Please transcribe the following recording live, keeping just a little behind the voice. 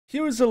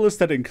Here is a list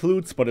that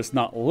includes, but is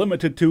not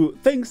limited to,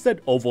 things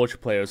that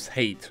Overwatch players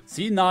hate.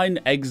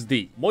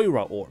 C9XD,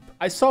 Moira Orb.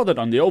 I saw that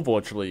on the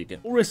Overwatch League.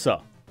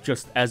 Orisa,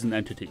 just as an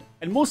entity.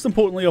 And most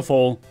importantly of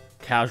all,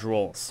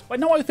 casuals. By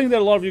now I think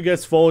that a lot of you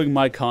guys following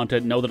my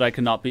content know that I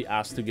cannot be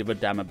asked to give a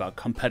damn about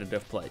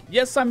competitive play.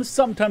 Yes, I'm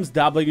sometimes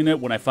dabbling in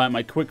it when I find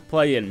my quick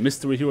play and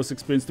Mystery Heroes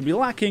experience to be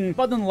lacking,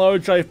 but in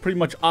large I've pretty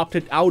much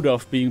opted out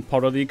of being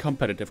part of the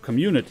competitive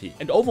community.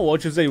 And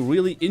Overwatch is a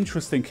really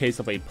interesting case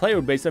of a player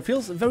base that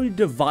feels very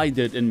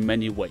divided in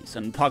many ways,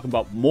 and talk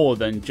about more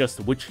than just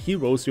which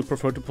heroes you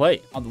prefer to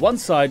play. On the one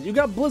side, you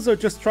got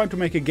Blizzard just trying to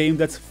make a game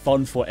that's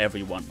fun for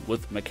everyone,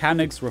 with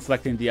mechanics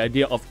reflecting the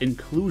idea of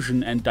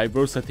inclusion and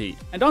diversity.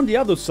 And on the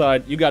other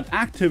side, you got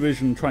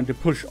Activision trying to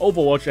push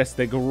Overwatch as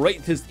the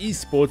greatest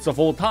esports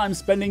of all time,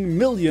 spending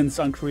millions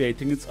on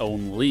creating its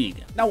own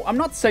league. Now, I'm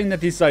not saying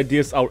that these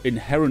ideas are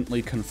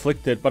inherently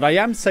conflicted, but I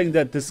am saying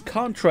that this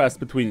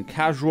contrast between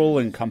casual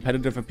and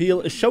competitive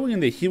appeal is showing in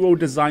the hero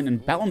design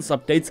and balance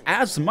updates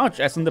as much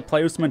as in the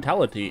player's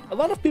mentality. A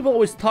lot of people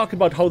always talk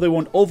about how they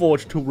want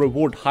Overwatch to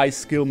reward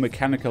high-skill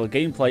mechanical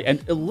gameplay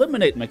and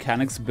eliminate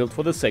mechanics built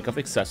for the sake of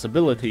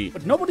accessibility.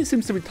 But nobody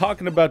seems to be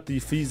talking about the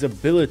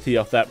feasibility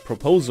of that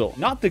proposal.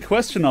 Not the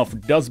question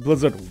of does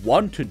Blizzard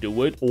want to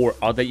do it, or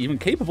are they even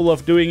capable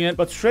of doing it,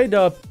 but straight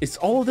up, is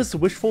all of this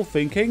wishful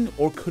thinking,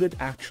 or could it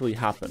actually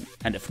happen?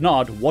 And if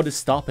not, what is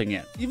stopping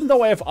it? Even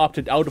though I have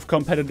opted out of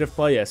competitive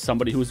play as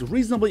somebody who is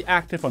reasonably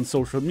active on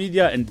social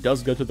media and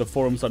does go to the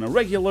forums on a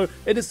regular,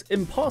 it is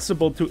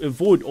impossible to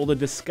avoid all the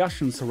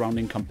discussions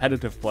surrounding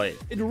competitive play.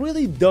 It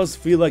really does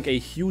feel like a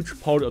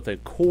huge part of the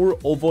core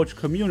Overwatch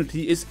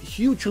community is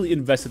hugely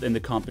invested in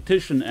the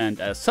competition and,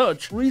 as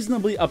such,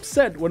 reasonably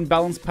upset when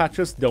balance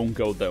patches don't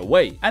go their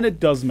way. And it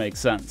does make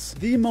sense.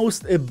 The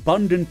most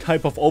abundant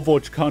type of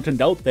Overwatch content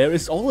out there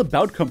is all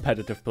about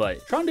competitive play.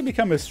 Trying to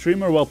become a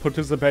streamer while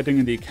participating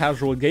in the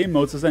casual game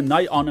modes is a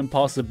nigh-on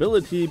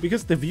impossibility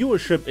because the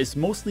viewership is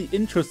mostly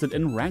interested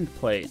in ranked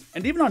play.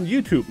 And even on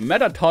YouTube,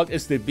 meta talk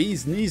is the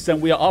bee's knees and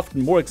we are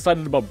often more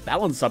excited about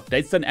balance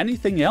updates than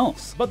anything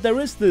else. But there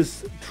is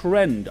this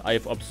trend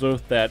I've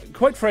observed that,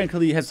 quite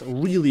frankly, has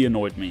really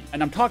annoyed me.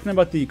 And I'm talking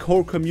about the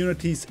core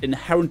community's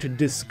inherent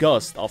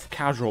disgust of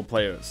casual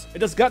players.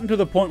 It has gotten to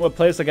the point where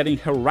players are getting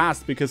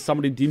harassed because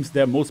somebody deems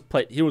their most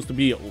played heroes to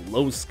be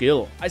low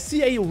skill. I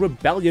see a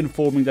rebellion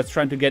forming that's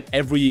trying to get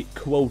every,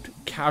 quote,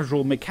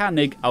 casual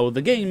mechanic out of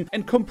the game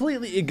and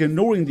completely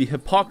ignoring the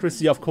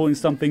hypocrisy of calling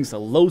some things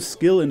low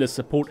skill in the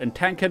support and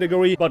tank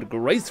category, but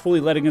gracefully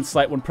letting it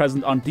slide when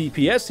present on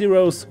DPS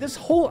heroes. This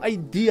whole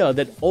idea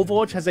that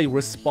Overwatch has a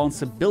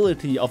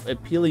responsibility of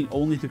appealing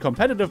only to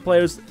competitive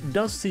players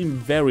does seem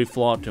very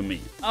flawed to me.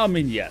 I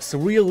mean, yes,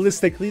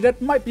 realistically,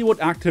 that might be what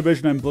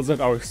Activision and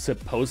Blizzard are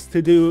supposed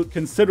to do,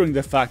 considering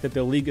the fact that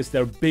the league is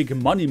their big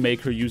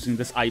moneymaker using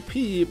this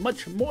IP,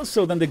 much more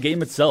so than the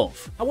game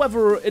itself.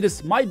 However, it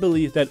is my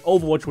belief that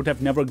Overwatch would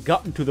have never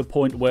gotten to the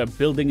point where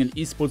building an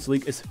esports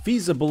league is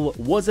feasible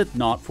was it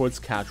not for its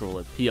casual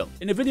appeal.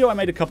 In a video I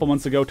made a couple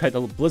months ago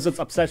titled "Blizzard's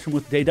Obsession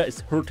with Data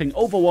is Hurting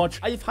Overwatch,"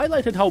 I've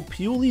highlighted how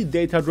purely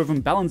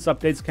data-driven balance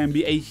updates can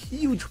be a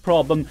huge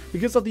problem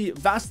because of the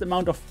vast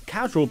amount of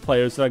casual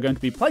players that are going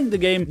to be playing the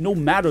game no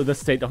matter the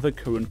state of the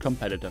current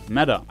competitive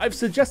meta. I've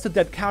suggested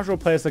that casual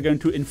players are going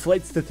to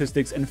inflate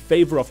statistics in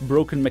favor of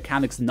broken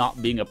mechanics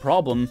not being a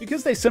problem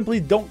because they simply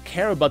don't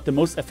care about the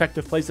most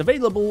effective plays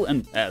available,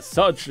 and as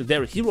such,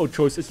 their hero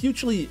choice is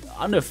hugely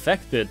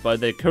unaffected by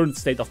the current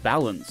state of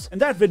balance. In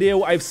that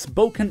video, I've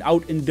spoken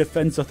out in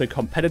defense of the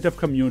competitive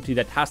community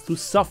that has to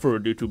suffer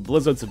due to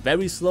Blizzard's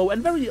very slow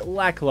and very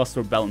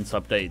lackluster balance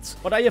updates.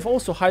 But I have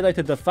also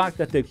highlighted the fact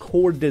that the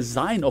core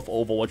design of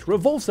Overwatch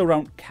revolves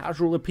around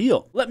casual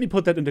appeal. Let me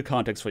put that into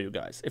context for you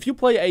guys. If you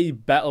play a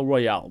battle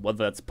royale,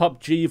 whether it's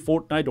PUBG,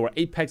 Fortnite, or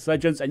Apex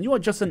Legends, and you are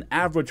just an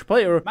average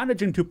player,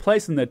 managing to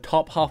place in the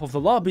top half of the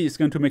lobby is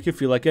going to make you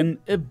feel like an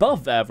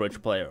above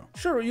average player.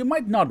 Sure, you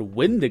might not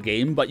win the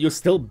game, but you're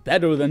still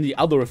better than the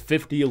other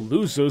 50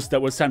 losers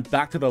that were sent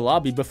back to the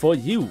lobby before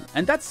you.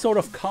 And that sort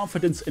of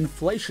confidence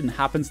inflation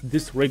happens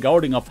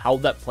disregarding of how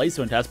that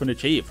placement has been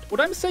achieved.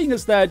 What I'm saying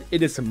is that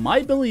it is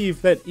my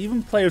belief that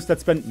even players that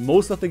spend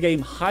most of the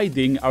game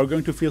hiding are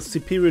going to feel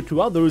superior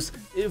to others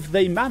if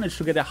they manage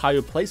to get a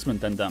higher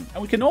placement than them.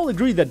 And we can all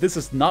agree that this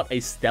is not a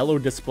stellar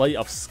display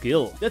of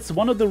skill. That's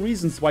one of the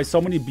reasons why so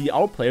many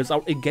BR players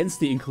are against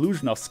the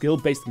inclusion of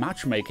skill-based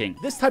matchmaking.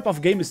 This type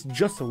of game is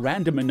just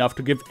random enough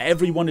to give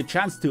everyone a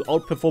chance to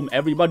outperform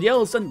everybody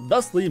else and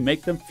thusly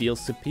make them feel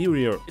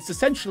superior. It's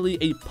essentially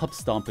a pub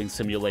stomping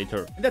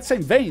simulator. In that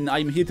same vein,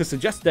 I'm here to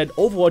suggest that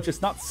Overwatch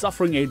is not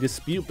suffering a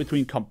dispute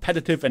between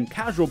competitive and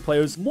casual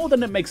players more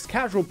than it makes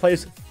casual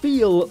players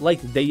feel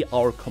like they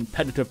are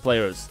competitive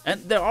players.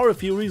 And there are a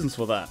few reasons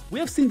for that. We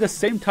have seen the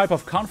same type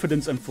of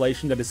confidence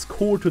inflation that is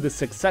core to the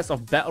success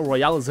of Battle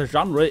Royale as a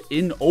genre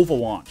in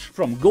Overwatch.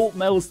 From gold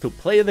medals to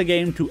play of the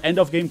game to end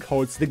of game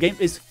cards, the game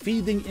is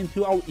feeding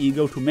into our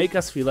ego to make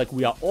us feel like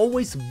we are are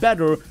always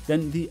better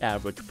than the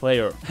average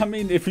player. I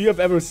mean, if you have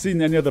ever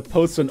seen any of the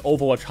posts on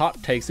Overwatch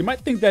hot takes, you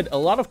might think that a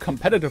lot of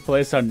competitive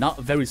players are not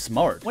very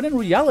smart, when in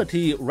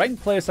reality,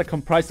 ranked players are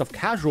comprised of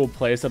casual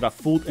players that are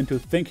fooled into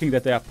thinking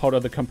that they are part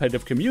of the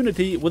competitive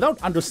community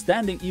without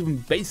understanding even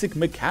basic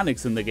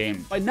mechanics in the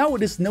game. By now,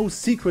 it is no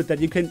secret that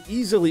you can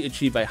easily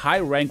achieve a high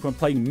rank when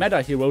playing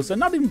meta heroes and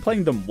not even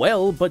playing them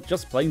well, but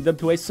just playing them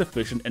to a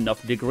sufficient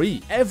enough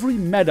degree. Every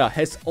meta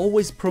has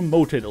always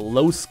promoted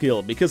low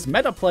skill because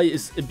meta play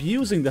is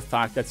abusing the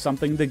fact that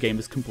something in the game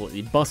is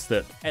completely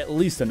busted, at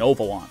least in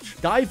Overwatch.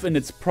 Dive in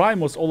its prime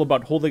was all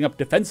about holding up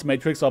defense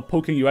matrix or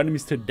poking your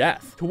enemies to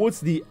death. Towards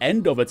the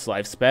end of its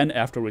lifespan,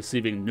 after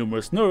receiving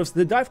numerous nerfs,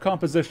 the dive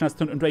composition has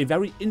turned into a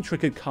very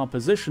intricate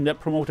composition that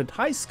promoted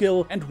high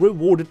skill and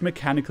rewarded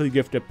mechanically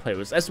gifted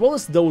players, as well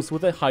as those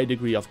with a high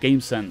degree of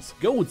game sense.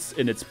 Goats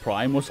in its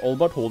prime was all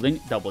about holding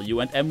W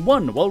and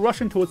M1 while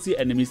rushing towards the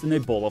enemies in a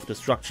ball of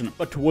destruction.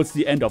 But towards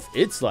the end of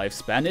its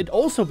lifespan, it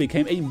also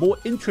became a more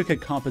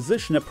intricate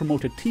composition that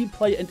promoted team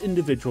play and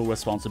individual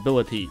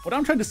responsibility. What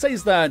I'm trying to say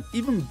is that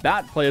even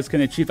bad players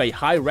can achieve a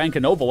high rank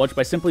in Overwatch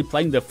by simply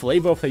playing the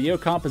flavor of the year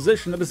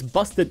composition that is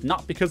busted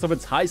not because of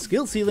its high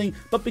skill ceiling,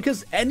 but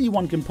because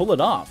anyone can pull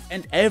it off.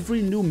 And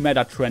every new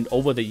meta trend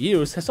over the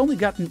years has only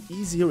gotten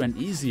easier and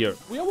easier.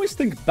 We always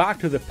think back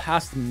to the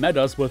past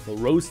metas with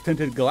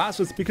rose-tinted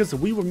glasses because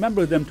we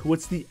remember them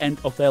towards the end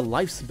of their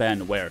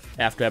lifespan, where,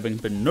 after having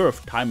been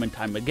nerfed time and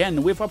time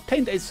again, we've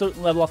obtained a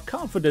certain level of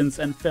confidence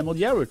and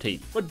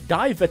familiarity. But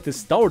Dive at the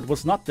start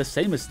was not the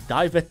same as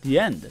Dive at the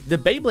end. The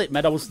Beyblade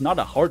meta was not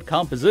a hard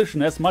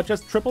composition as much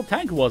as Triple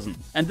Tank wasn't,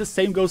 and the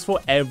same goes for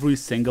every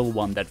single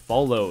one that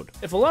followed.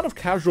 If a lot of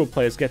casual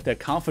players get their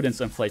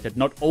confidence inflated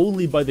not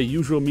only by the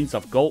usual means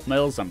of gold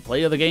medals and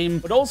play of the game,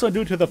 but also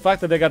due to the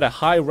fact that they got a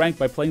high rank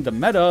by playing the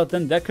meta,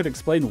 then that could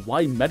explain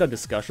why meta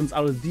discussions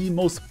are the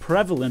most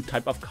prevalent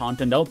type of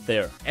content out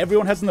there.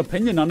 Everyone has an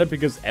opinion on it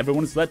because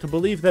everyone is led to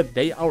believe that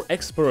they are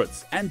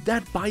experts, and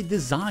that by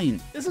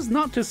design. This is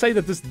not to say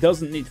that this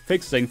doesn't need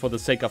fixing for the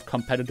sake of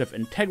competitive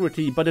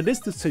integrity, but it is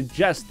to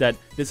suggest that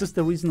this is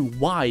the reason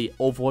why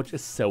Overwatch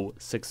is so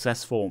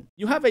successful.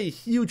 You have a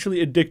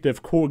hugely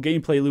addictive core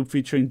gameplay loop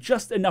featuring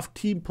just enough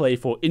team play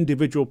for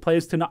individual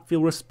players to not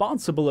feel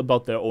responsible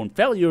about their own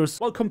failures,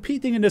 while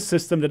competing in a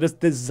system that is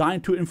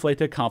designed to inflate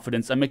their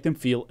confidence and make them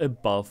feel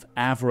above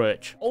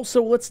average.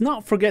 Also, let's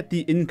not forget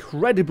the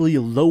incredibly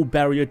low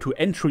barrier to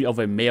entry of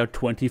a mere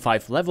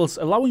 25 levels,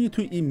 allowing you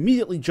to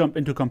immediately jump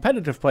into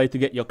competitive play to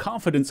get your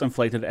confidence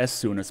inflated as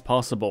soon as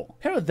possible.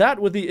 Pair that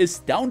with the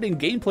astounding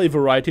gameplay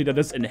variety that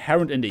is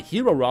inherent in the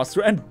hero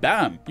roster, and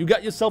bam! You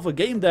got yourself a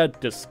game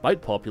that,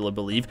 despite popular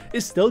belief,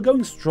 is still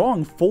going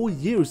strong 4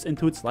 years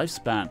into its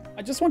lifespan.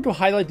 I just want to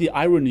highlight the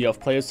irony of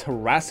players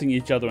harassing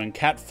each other in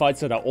catfights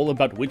that are all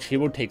about which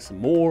hero takes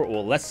more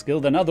or less skill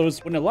than others,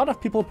 when a lot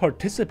of people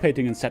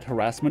participating in said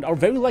harassment are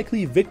very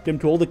likely victim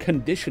to all the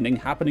conditioning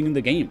happening in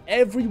the game.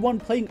 Everyone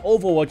playing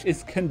Overwatch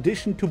is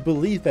conditioned to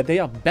believe that they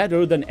are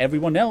better than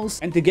everyone else,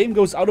 and the game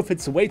goes out of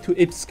its way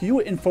to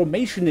obscure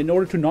information in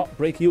order to not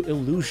break your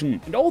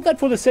illusion. And all that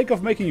for the sake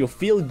of making you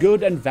feel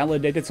good and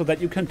validated so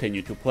that you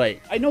continue to play.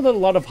 I know that a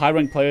lot of high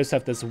rank players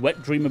have this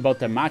wet dream about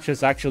their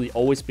matches actually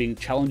always being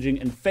challenging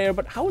and fair,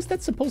 but how is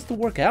that supposed to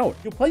work out?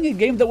 You're playing a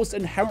game that was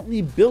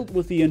inherently built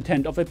with the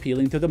intent of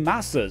appealing to the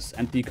masses,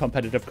 and the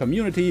competitive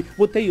community,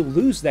 would they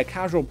lose their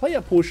casual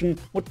player portion,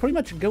 would pretty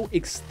much go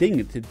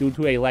extinct due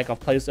to a lack of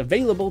players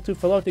available to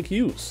fill out the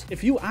queues.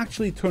 If you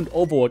actually turned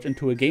Overwatch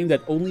into a game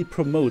that only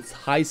promotes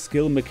high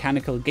skill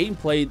mechanical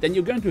gameplay, then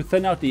you're going to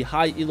thin out the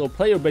high elo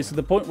player base to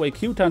the point where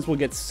queue times will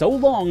get so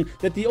long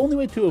that the only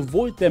way to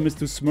avoid them is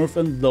to smurf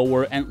in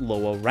lower and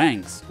lower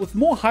ranks. With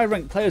more high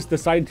ranked players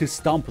deciding to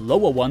stomp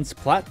lower ones,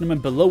 platinum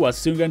and below are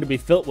soon going to be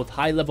filled with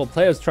high level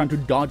players trying to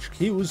dodge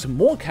queues,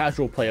 more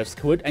casual players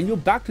quit, and you're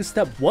back to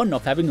step 1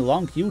 of having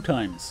long queue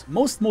times.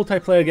 Most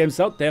multiplayer games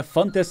out there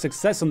fund their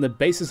success on the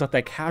basis of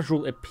their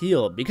casual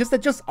appeal, because there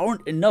just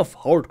aren't enough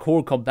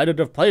hardcore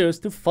competitive players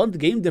to fund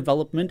game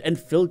development and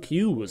fill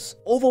queues.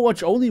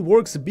 Overwatch only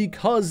works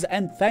because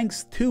and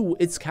thanks to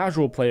its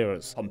casual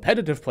players.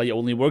 Competitive play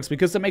only works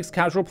because it makes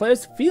casual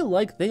players feel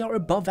like they are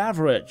above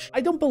average.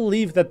 I don't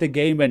believe that the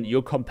game and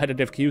your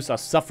competitive queues are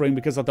suffering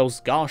because of those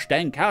gosh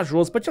dang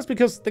casuals, but just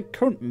because the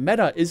current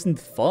meta isn't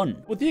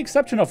fun. With the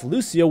exception of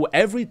Lucio,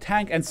 every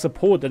tank and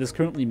support that is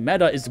currently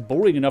meta is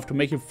boring enough to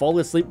make you fall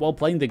asleep while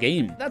playing the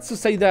game. That's to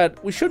say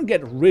that we shouldn't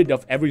get rid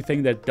of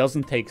everything that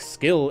doesn't take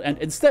skill, and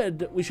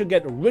instead we should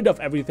get rid of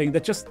everything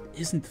that just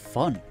isn't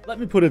fun. Let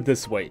me put it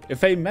this way,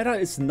 if a meta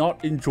is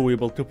not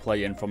enjoyable to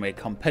play in from a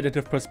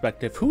competitive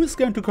perspective, who is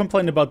going to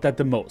complain about that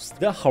the most?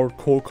 The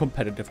hardcore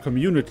competitive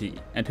community.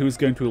 And who's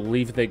going to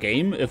leave the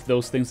game if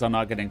those things are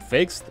not getting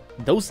fixed?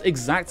 Those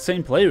exact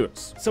same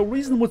players. So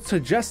reason would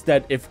suggest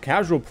that if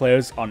casual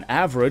players on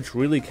average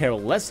really care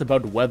less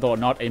about whether or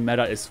not a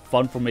meta is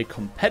fun from a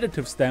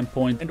competitive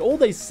standpoint, and all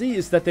they see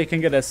is that they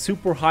can get a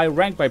super high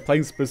rank by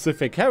playing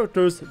specific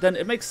characters, then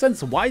it makes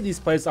sense why these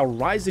players are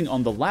rising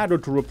on the ladder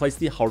to replace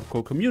the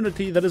hardcore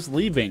community that is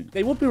leaving.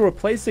 They would be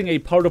replacing a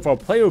part of our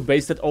player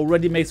base that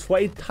already makes for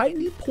a tiny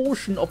tiny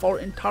portion of our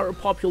entire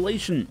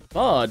population.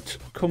 But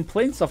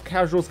complaints of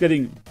casuals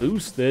getting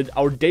boosted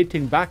are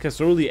dating back as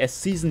early as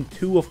Season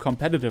 2 of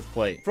competitive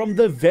play. From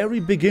the very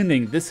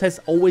beginning, this has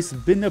always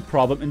been a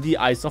problem in the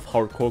eyes of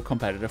hardcore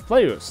competitive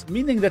players,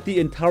 meaning that the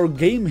entire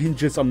game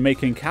hinges on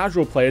making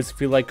casual players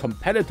feel like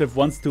competitive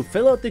ones to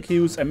fill out the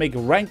queues and make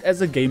ranked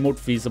as a game mode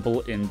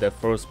feasible in the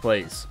first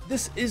place.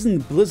 This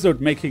isn't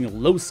Blizzard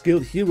making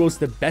low-skilled heroes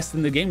the best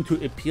in the game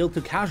to appeal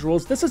to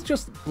casuals, this is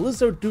just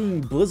Blizzard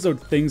doing Blizzard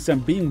things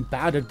and being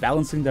bad at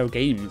balancing their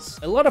games.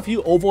 A lot of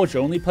you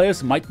Overwatch-only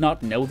players might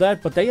not know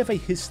that, but they have a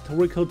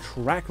historical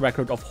track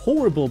record of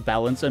horrible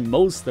balance in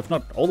most, if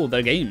not all of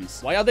their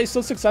games. Why are they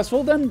so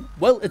successful then?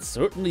 Well, it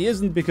certainly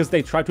isn't because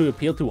they try to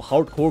appeal to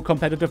hardcore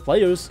competitive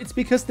players, it's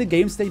because the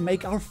games they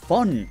make are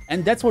fun.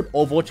 And that's what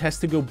Overwatch has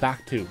to go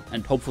back to,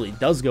 and hopefully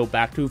does go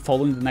back to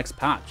following the next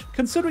patch.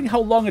 Considering how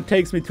long it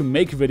takes me to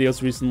make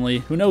videos recently,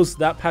 who knows,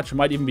 that patch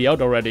might even be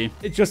out already.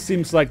 It just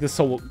seems like this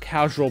whole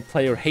casual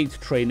player hate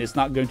train is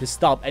not going to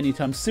stop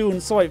anytime soon,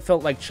 so I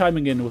felt like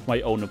chiming in with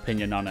my own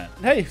opinion on it.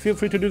 And hey, feel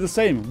free to do the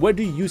same. Where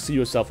do you see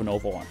yourself in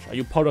Overwatch? Are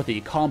you part of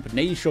the comp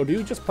niche, or do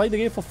you just play the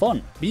game for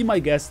fun? Be my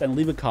guest and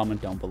leave a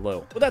comment down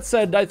below. With that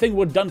said, I think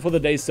we're done for the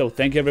day, so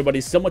thank you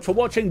everybody so much for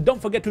watching.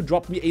 Don't forget to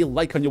drop me a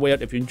like on your way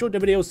out if you enjoyed the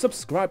video,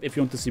 subscribe if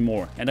you want to see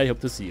more, and I hope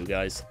to see you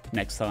guys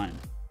next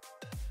time.